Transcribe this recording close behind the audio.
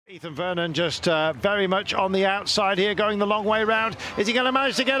Ethan Vernon just very much on the outside here, going the long way round. Is he going to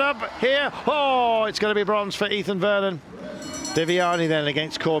manage to get up here? Oh, it's going to be bronze for Ethan Vernon. Viviani then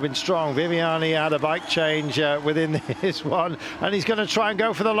against Corbin Strong. Viviani had a bike change within his one, and he's going to try and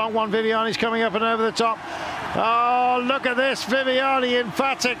go for the long one. Viviani's coming up and over the top. Oh, look at this, Viviani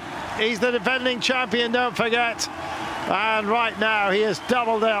emphatic. He's the defending champion, don't forget. And right now he has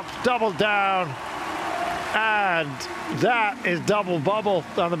doubled up, doubled down. And that is double bubble.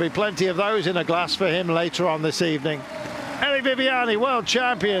 And there'll be plenty of those in a glass for him later on this evening. Elia Viviana, world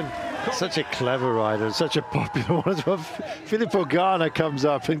champion. Such a clever rider, such a popular one as well. Filippo Garner comes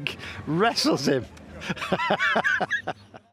up and wrestles him.